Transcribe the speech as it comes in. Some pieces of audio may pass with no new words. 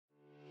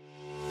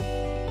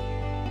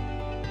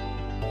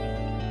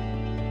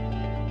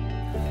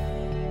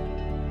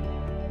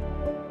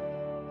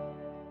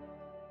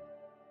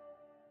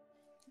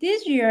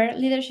This year,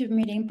 Leadership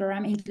Meeting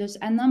program includes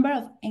a number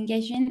of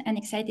engaging and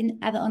exciting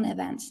add-on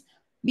events.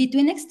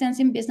 Between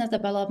extensive business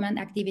development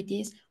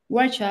activities,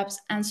 workshops,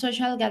 and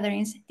social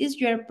gatherings, this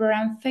year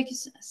program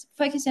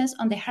focuses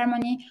on the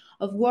harmony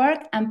of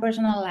work and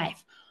personal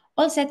life,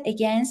 all set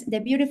against the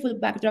beautiful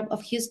backdrop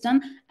of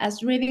Houston as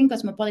thriving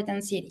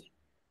cosmopolitan city.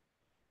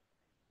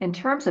 In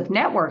terms of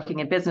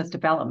networking and business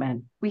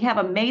development, we have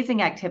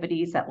amazing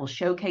activities that will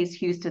showcase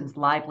Houston's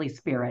lively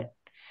spirit.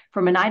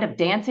 From a night of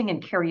dancing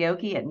and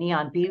karaoke at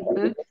Neon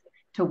Booths,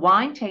 to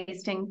wine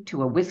tasting,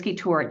 to a whiskey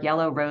tour at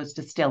Yellow Rose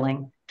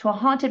Distilling, to a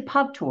haunted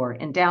pub tour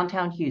in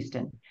downtown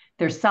Houston,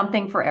 there's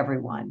something for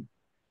everyone.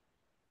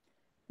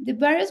 The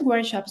various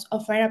workshops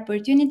offer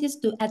opportunities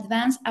to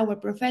advance our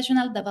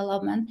professional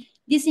development.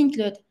 These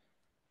include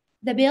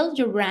the Build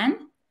Your Brand,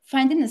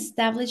 Finding,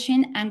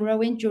 Establishing, and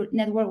Growing Your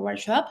Network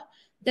workshop,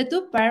 the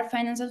two-part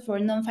Finances for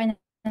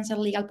Non-Financial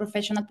Legal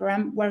Professional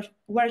Program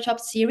workshop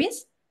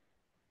series,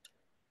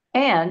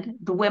 and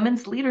the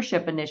Women's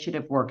Leadership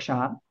Initiative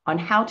workshop on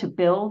how to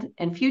build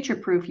and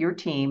future-proof your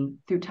team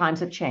through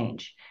times of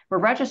change, where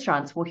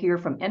registrants will hear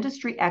from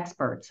industry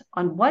experts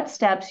on what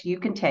steps you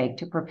can take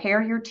to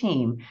prepare your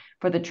team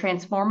for the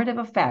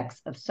transformative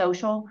effects of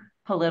social,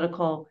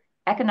 political,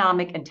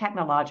 economic, and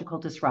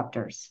technological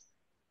disruptors.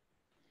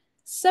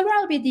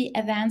 Several BD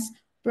events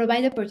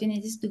provide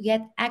opportunities to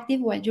get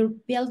active while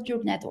you build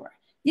your network.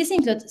 This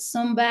includes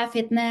Zumba,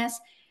 fitness,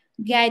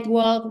 guide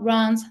walk,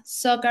 runs,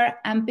 soccer,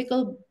 and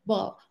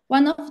pickleball,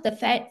 one of the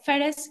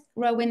fastest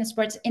growing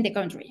sports in the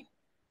country.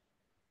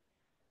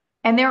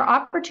 And there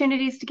are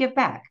opportunities to give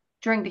back.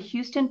 During the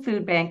Houston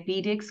Food Bank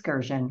BD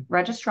excursion,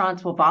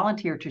 registrants will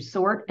volunteer to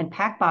sort and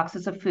pack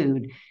boxes of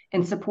food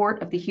in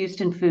support of the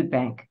Houston Food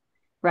Bank.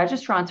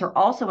 Registrants are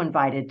also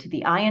invited to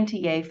the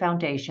INTA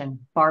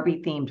Foundation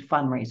Barbie-themed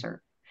fundraiser.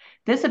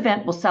 This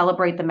event will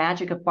celebrate the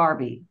magic of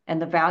Barbie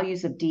and the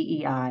values of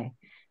DEI.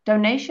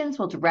 Donations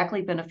will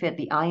directly benefit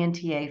the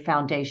INTA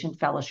Foundation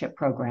Fellowship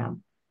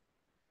Program.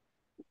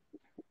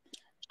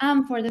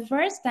 For the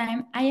first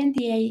time,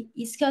 INTA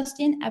is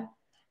hosting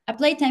a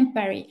Playtime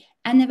Party,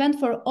 an event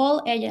for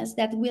all ages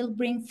that will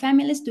bring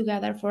families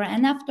together for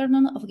an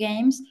afternoon of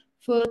games,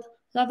 food,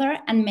 laughter,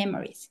 and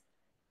memories.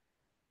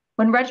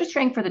 When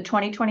registering for the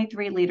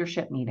 2023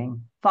 Leadership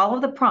Meeting, follow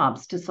the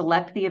prompts to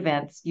select the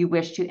events you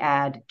wish to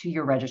add to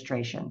your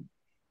registration.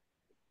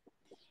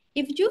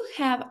 If you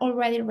have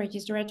already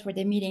registered for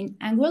the meeting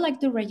and would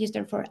like to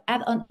register for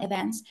add-on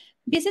events,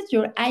 visit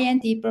your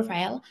INT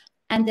profile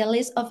and the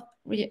list of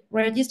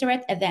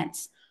registered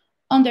events.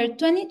 Under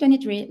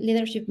 2023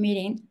 Leadership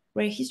Meeting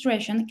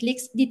registration, click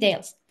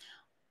Details.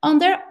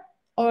 Under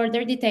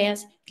Order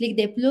Details, click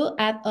the blue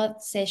Add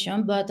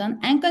Session button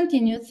and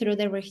continue through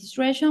the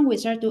registration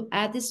wizard to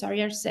add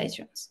desired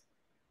sessions.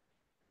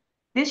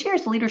 This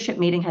year's Leadership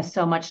Meeting has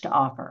so much to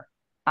offer.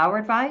 Our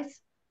advice?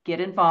 Get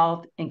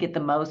involved and get the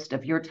most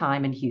of your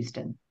time in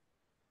Houston.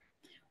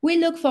 We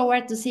look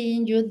forward to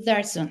seeing you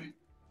there soon.